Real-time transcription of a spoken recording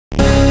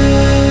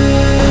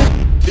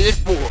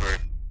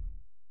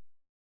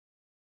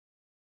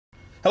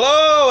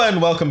Hello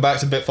and welcome back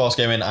to BitForce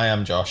Gaming. I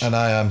am Josh. And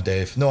I am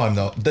Dave. No, I'm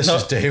not. This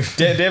is Dave.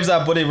 Dave's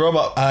our buddy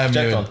robot. I'm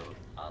Euan.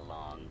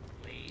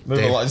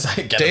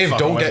 Dave,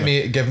 don't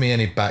give me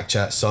any back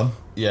chat, son.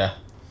 Yeah.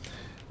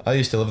 I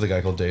used to love the guy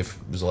called Dave.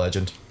 He was a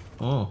legend.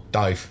 Oh.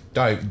 Dive.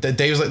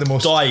 Dave's like the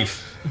most...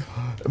 Dive.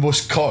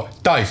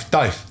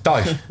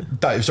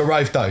 Dive. So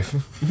Rave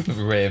Dive.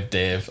 Rave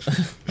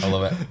Dave. I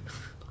love it.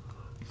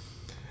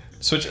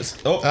 Switch.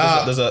 Oh,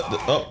 there's a.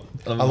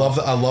 I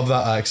love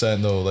that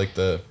accent though, like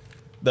the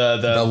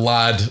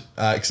lad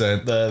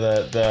accent.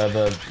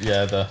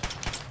 The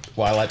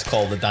what I like to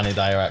call the Danny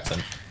Dyer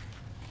accent.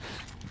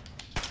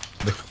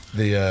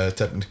 The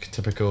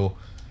typical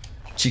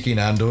Cheeky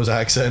Nandos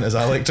accent, as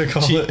I like to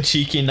call it.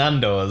 Cheeky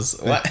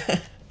Nandos. What?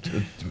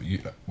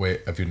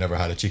 Wait, have you never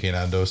had a Cheeky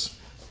Nandos?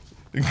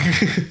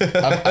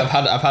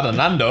 I've had a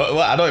Nando.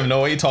 I don't even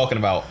know what you're talking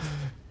about.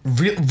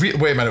 Wait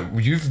a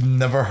minute, you've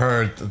never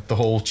heard the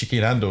whole Cheeky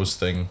Nandos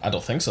thing? I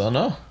don't think so,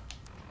 no.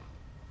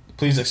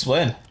 Please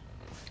explain.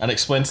 And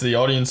explain to the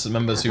audience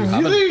members who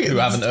haven't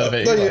heard of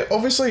it either. Like,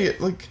 obviously,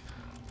 like,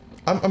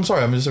 I'm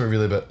sorry, I'm just a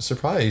really bit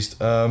surprised.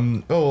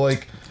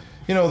 Like,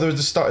 you know, there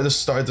was started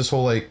this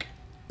whole, like,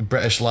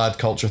 British lad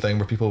culture thing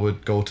where people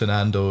would go to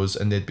Nando's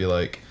and they'd be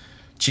like,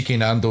 Cheeky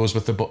Nandos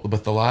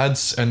with the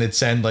lads, and they'd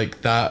send,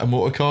 like, that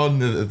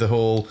emoticon, the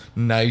whole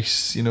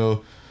nice, you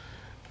know...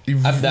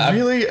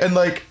 Really? And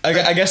like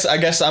I guess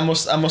I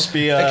must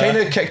be it kind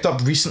of kicked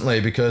up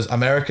recently because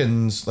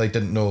Americans like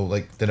didn't know,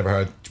 like they never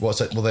heard what's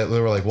it, well they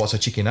were like, what's a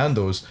Cheeky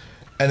Nandos?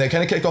 And it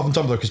kind of kicked off on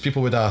Tumblr because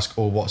people would ask,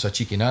 oh, what's a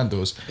Cheeky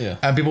Nandos? Yeah.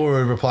 And people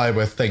would reply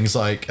with things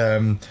like,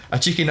 a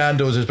Cheeky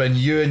Nandos has been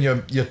you and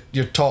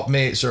your top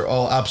mates are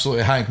all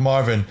absolutely Hank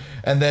Marvin,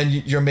 and then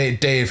your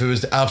mate Dave, who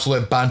is the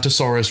absolute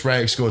Bantosaurus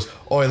Rex, goes,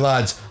 oi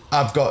lads,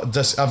 I've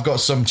got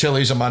some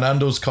chilies on my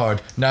Nando's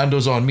card.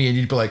 Nando's on me, and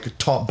you'd be like,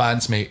 top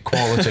bands, mate,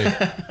 quality.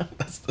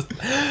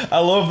 I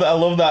love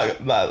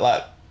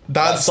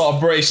that sort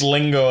of British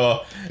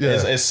lingo. Yeah.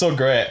 It's so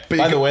great.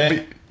 By the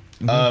way,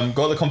 go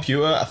to the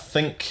computer. I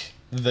think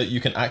that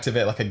you can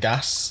activate like a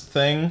gas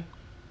thing.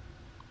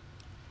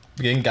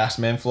 Begin gas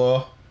main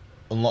floor.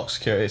 Unlock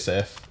security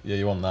safe. Yeah,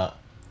 you want that.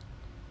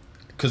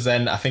 Because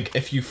then I think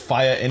if you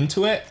fire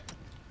into it,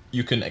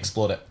 you can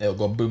explode it. It'll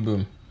go boom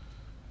boom.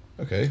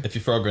 Okay. If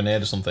you throw a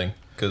grenade or something,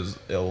 because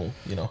it'll,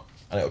 you know,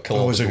 and it'll kill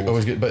always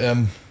good,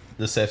 but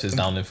the safe is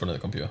down in front of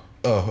the computer.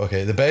 Oh,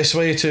 okay. The best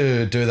way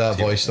to do that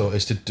voice though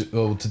is to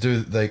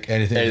do like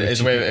anything.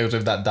 It's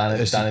with that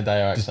Danny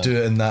Dyer accent. Just do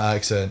it in that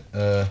accent.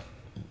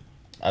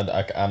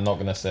 I'm not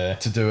gonna say.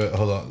 To do it,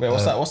 hold on. Wait,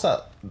 what's that? What's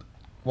that?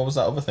 What was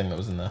that other thing that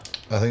was in there?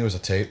 I think it was a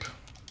tape.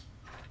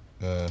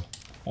 I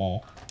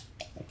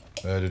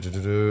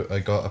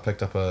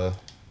picked up a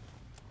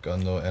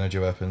gun though, energy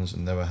weapons,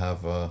 and never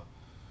have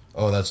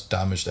oh, that's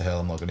damage to hell.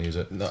 I'm not gonna use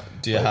it. No.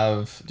 Do you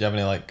have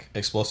any like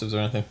explosives or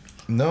anything?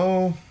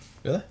 No.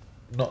 Really?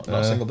 Not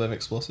single dev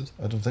explosives?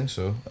 I don't think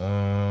so.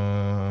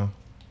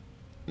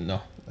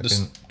 No.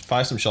 Just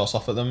fire some shots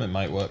off at them. It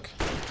might work.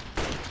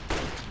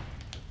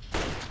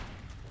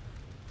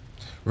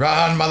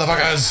 Run,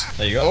 motherfuckers!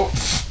 There you go. Oh.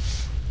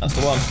 That's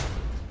the one.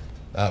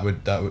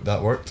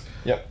 That worked.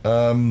 Yep.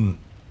 Hold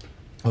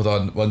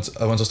on. Once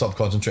I stop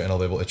concentrating, I'll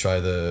be able to try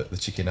the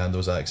Cheeky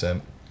Nandos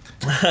accent.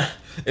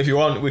 If you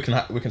want, we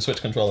can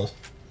switch controllers.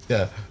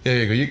 Yeah.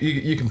 Here you go.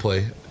 You can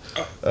play.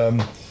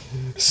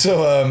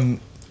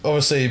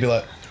 Obviously you'd be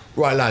like,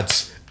 right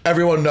lads,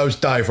 everyone knows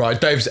Dave, right?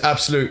 Dave's the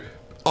absolute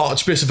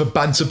Archbishop of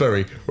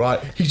Banterbury, right?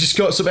 He just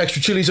got some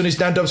extra chilies on his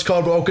Nando's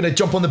card. We're all gonna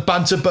jump on the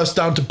banter bus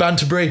down to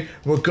Banterbury.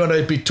 We're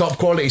gonna be top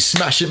quality,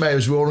 smash it, mate,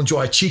 as we all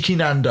enjoy Cheeky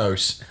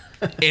Nandos.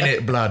 In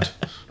it, blood.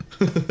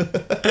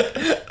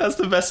 That's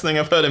the best thing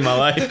I've heard in my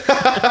life.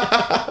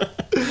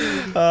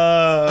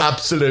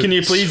 Absolute. Can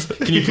you please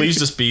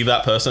just be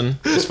that person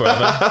just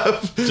forever?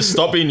 Just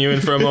stop being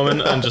Euan for a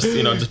moment and just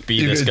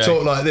be this guy. You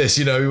talk like this,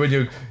 when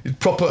you're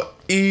proper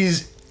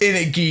ease in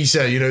it,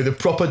 geezer. The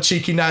proper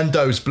Cheeky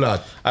Nandos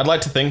blood. I'd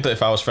like to think that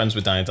if I was friends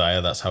with Danny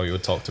Dyer, that's how he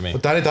would talk to me.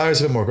 Well, Danny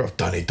Dyer's a bit more aggressive.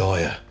 Danny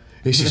Dyer.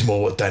 This is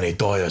more what Danny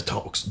Dyer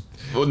talks.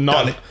 Well,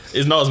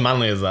 he's not as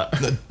manly as that.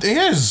 He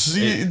is.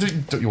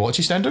 Don't you watch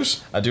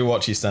EastEnders? I do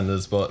watch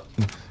EastEnders, but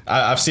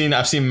I've seen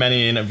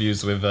many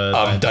interviews with.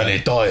 I'm Danny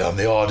Dyer. I'm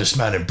the hardest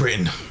man in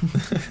Britain.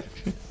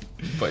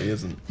 But he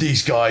isn't.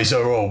 These guys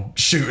are all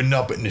shooting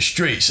up in the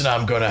streets, and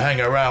I'm going to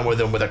hang around with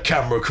them with a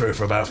camera crew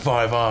for about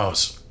 5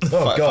 hours.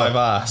 Oh God! 5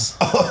 hours.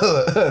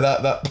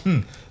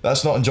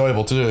 That's not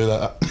enjoyable to do.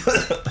 That.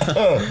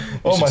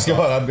 Oh my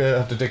God! I'm gonna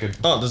have to take a.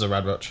 Oh, there's a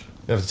rad rush.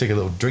 You have to take a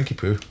little drinky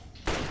poo.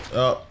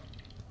 Oh,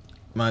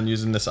 man,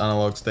 using this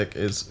analog stick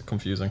is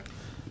confusing.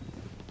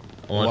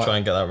 I want to try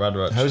and get that rad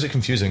rush. How is it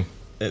confusing?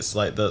 It's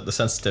like the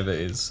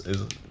sensitivity is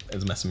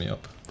messing me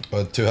up.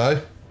 Too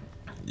high?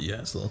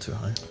 Yeah, it's a little too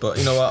high. But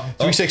you know what?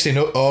 360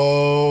 no.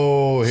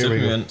 Oh, here we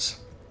go. Supermint.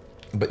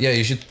 But yeah,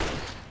 you should.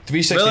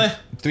 360. Really?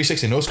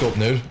 360 no scope,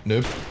 noob.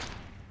 There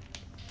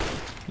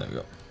we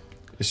go.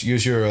 Just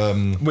use your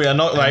We are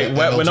not like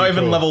we're not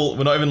even Pro.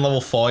 level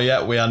 4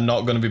 yet. We are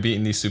not going to be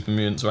beating these super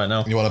mutants right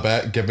now. You want to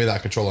bet? Give me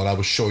that controller and I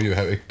will show you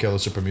how to kill a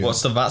super mutant.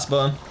 What's the VATS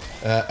button?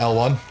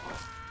 L1.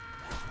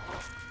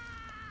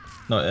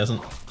 No, it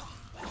isn't.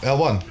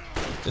 L1.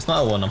 It's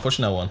not L1. I'm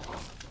pushing L1.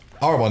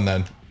 R1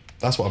 then.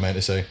 That's what I meant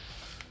to say.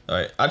 All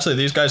right. Actually,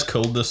 these guys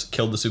killed the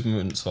super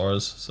mutants for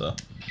us. So.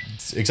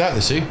 Exactly.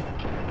 See.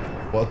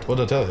 What did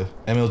I tell you?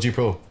 MLG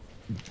Pro.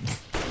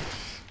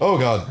 Oh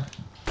god.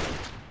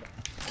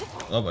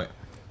 Oh boy.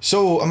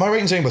 So, am I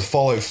right in saying with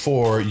Fallout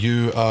 4,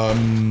 you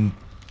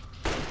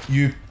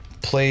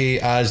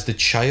play as the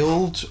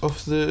child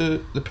of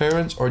the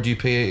parents, or do you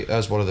play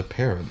as one of the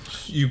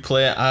parents? You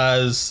play it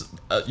as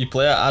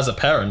a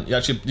parent. You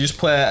just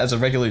play it as a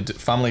regular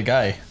family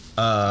guy.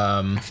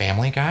 A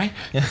family guy?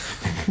 Yeah.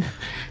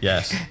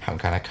 Yes. I'm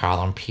gonna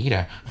call him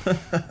Peter.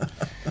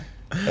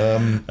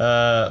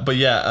 But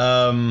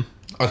yeah.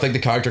 I think the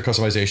character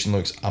customization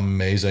looks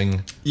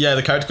amazing. Yeah,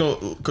 the character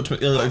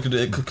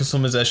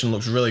customization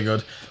looks really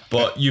good.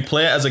 But you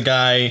play it as a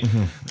guy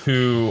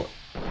who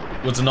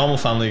was a normal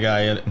family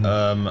guy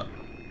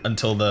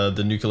until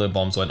the nuclear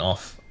bombs went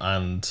off,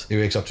 and he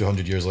wakes up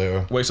 200 years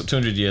later. Wakes up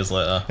 200 years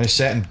later. And it's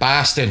set in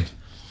Boston.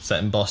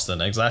 Set in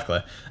Boston,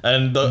 exactly.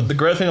 And the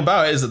great thing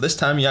about it is that this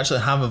time you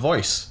actually have a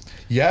voice.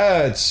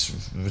 Yeah,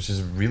 which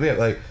is really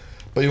like.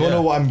 But you want to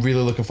know what I'm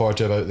really looking forward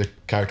to about the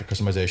character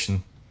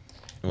customization?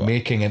 What?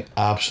 Making an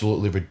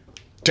absolutely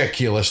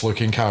ridiculous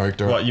looking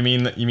character. What you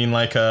mean? You mean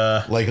like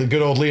a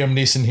good old Liam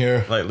Neeson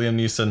here? Like Liam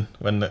Neeson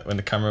when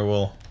the camera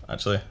will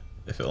actually,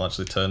 if it will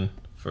actually turn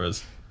for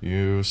us.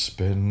 You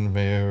spin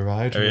me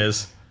right. There he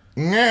is.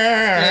 To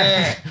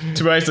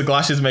be honest, the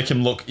glasses make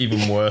him look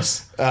even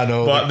worse. I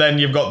know. But then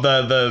you've got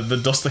the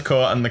duster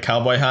coat and the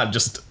cowboy hat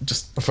just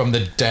from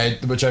the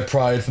dead, which I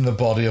pried from the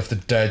body of the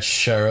dead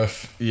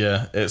sheriff.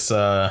 Yeah,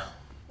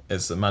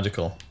 it's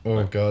magical.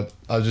 Oh god,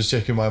 I was just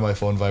checking why my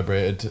phone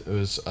vibrated.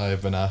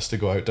 I've been asked to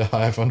go out to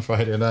Hive on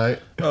Friday night.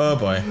 Oh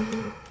boy.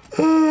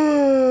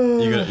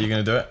 you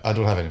gonna do it? I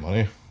don't have any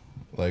money.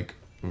 Like,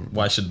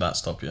 why should that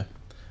stop you?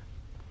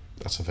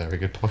 That's a very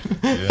good point.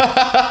 Yeah.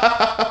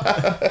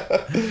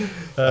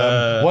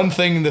 One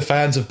thing the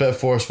fans of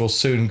BitForce will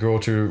soon grow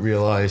to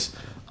realize: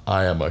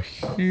 I am a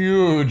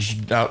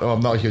huge. I'm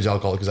not a huge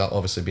alcoholic, because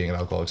obviously being an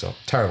alcoholic is a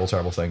terrible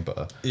thing.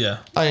 But yeah,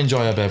 I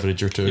enjoy a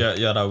beverage or two. Yeah,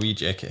 you're a wee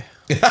JK.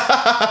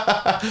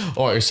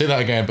 Oh, say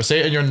that again, but say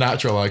it in your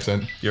natural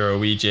accent. You're a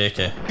wee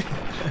JK.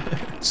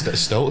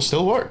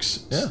 Still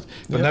works. Yeah.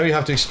 But now you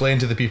have to explain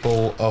to the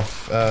people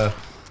of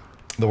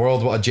the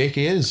world what a JK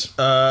is.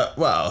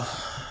 Well,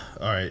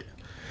 all right.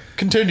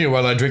 Continue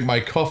while I drink my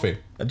coffee.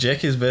 A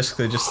JK is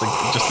basically just a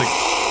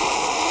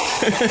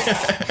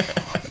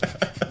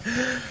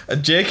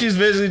JK is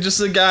basically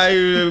just a guy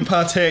who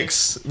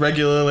partakes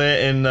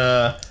regularly in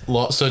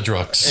lots of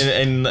drugs.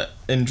 In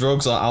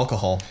drugs or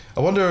alcohol. I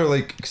wonder,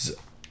 like, 'cause,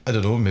 I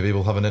don't know, maybe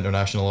we'll have an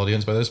international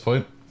audience by this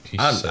point.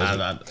 I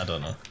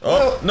don't know.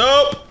 Oh,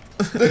 nope!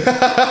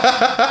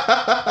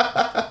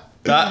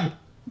 That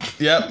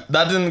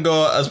didn't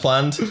go as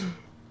planned.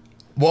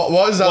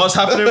 What is that? What's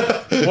happening?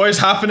 What is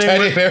happening?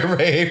 Teddy bear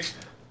rape.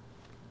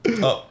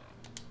 Oh.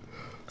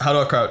 How do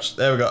I crouch?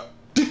 There we go.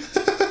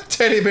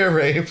 Teddy bear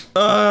rape.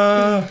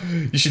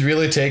 You should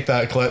really take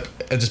that clip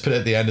and just put it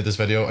at the end of this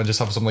video and just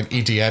have some like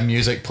EDM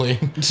music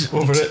playing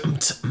over it.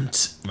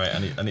 Right, I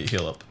need to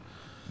heal up.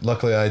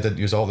 Luckily I didn't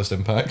use all the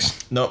stim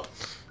packs. Nope.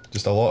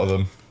 Just a lot of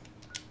them.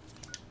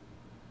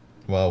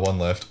 Well, one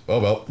left. Oh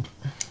well.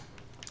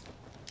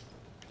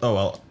 Oh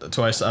well.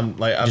 Twice.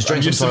 Just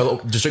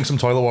drink some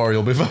toilet water,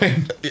 you'll be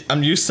fine.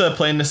 I'm used to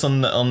playing this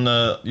on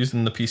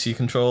using the PC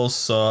controls.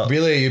 So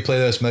really, you play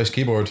this mouse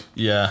keyboard?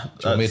 Yeah.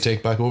 Do you want me to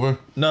take back over?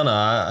 No,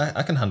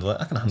 I can handle it.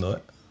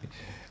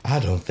 I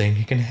don't think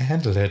you can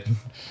handle it.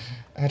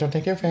 I don't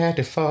think you're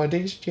ready for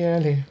this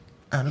jelly.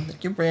 I don't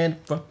think you're ready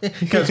for it,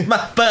 because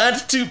my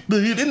body's too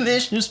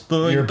bootylicious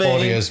for you, Your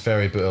body is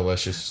very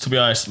bootylicious. To be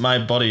honest, my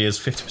body is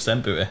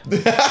 50% booty.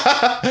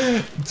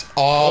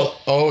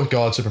 Oh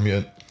god, super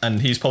mutant. And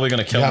he's probably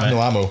going to kill me. You have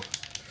no ammo.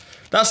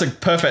 That's a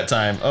perfect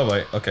time. Oh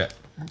wait, okay.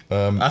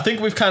 I think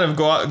we've kind of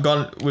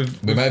gone. We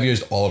might have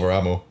used all of our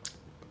ammo.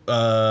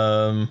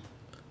 Got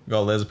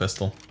a laser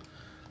pistol.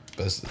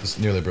 But it's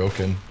nearly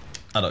broken.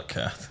 I don't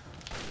care.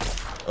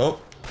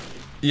 Oh,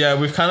 yeah.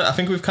 I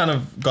think we've kind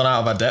of gone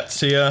out of our depths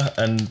here,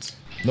 and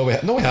no, we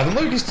haven't.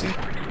 Look,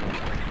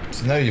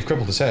 so now you've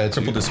crippled his head.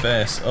 Crippled his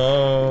face.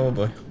 Oh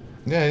boy.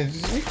 Yeah.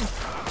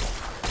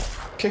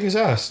 Kick his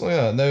ass. Look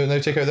at that. Now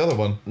take out the other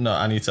one. No,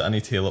 I need to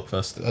heal up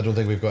first. I don't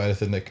think we've got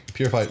anything like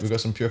purified. We've got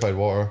some purified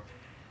water.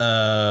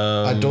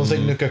 I don't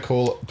think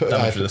Nuka-Cola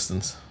damage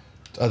resistance.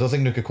 I don't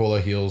think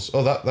Nuka-Cola heals.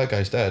 Oh, that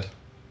guy's dead.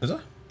 Is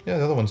that? Yeah,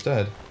 the other one's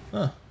dead.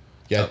 Oh.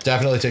 Yeah,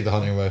 definitely take the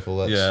hunting rifle.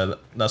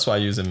 That's why I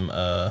use him.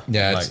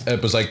 Yeah,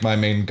 it was like my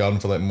main gun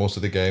for like most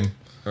of the game.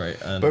 Right.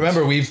 But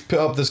remember, we've put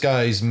up this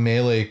guy's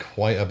melee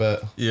quite a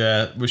bit.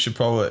 Yeah, we should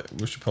probably.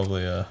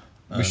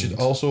 We should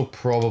also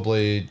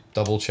probably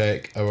double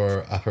check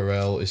our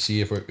apparel to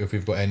see if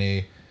we've got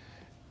any,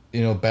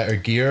 better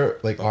gear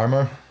like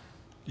armor.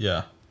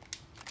 Yeah.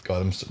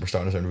 God, we're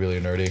starting to sound really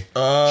nerdy.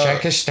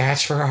 Check his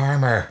stats for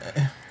armor.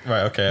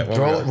 Right, okay.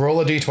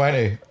 Roll a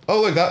d20.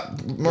 Oh, look, that...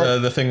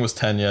 the thing was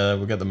 10, yeah.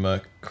 We'll get the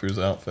Merc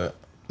Cruiser outfit.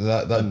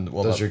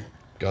 Does your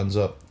guns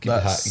up. Keep the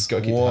hat. You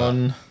gotta keep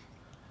one, the hat.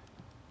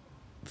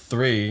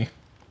 3.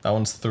 That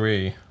one's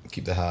 3.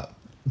 Keep the hat.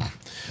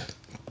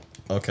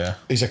 Okay.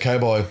 He's a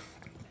cowboy.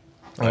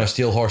 On a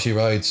steel horse he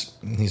rides.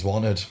 He's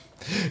wanted.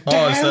 Oh,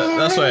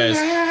 that's what it is.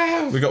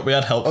 We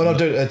had help. Oh no,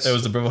 dude! It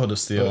was the Brotherhood of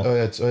Steel.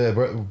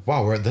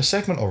 Wow, we're at this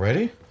segment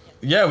already.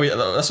 Yeah,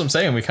 that's what I'm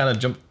saying. We kind of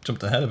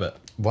jumped ahead a bit.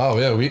 Wow,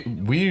 yeah,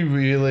 we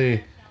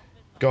really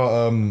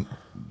got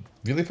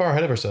really far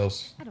ahead of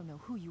ourselves. I don't know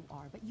who you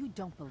are, but you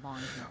don't belong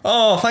here.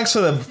 Oh, thanks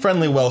for the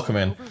friendly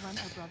welcoming.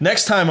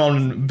 Next time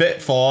on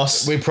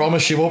BitForce, we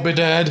promise she won't be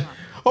dead.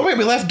 Oh wait,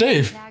 we left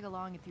Dave.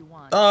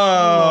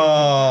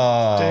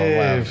 Oh,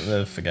 Dave.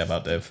 Wow. Forget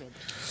about Dave.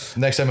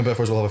 Next time on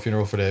BitForce, we'll have a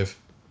funeral for Dave.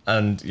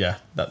 And yeah,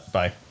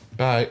 bye.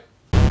 Bye.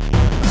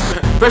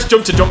 Press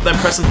jump to jump, then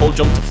press and hold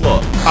jump to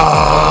float.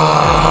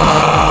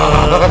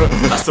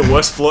 That's the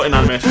worst floating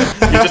animation.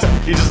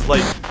 You just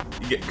like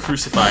you get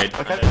crucified.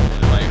 Okay.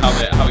 Like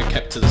how it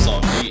kept to the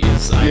sort of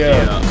 80s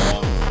idea of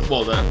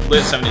the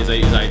late 70s,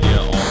 80s idea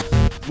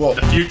of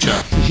the future.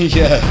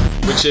 Yeah.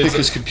 Which is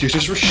because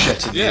computers were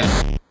shit.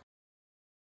 Yeah.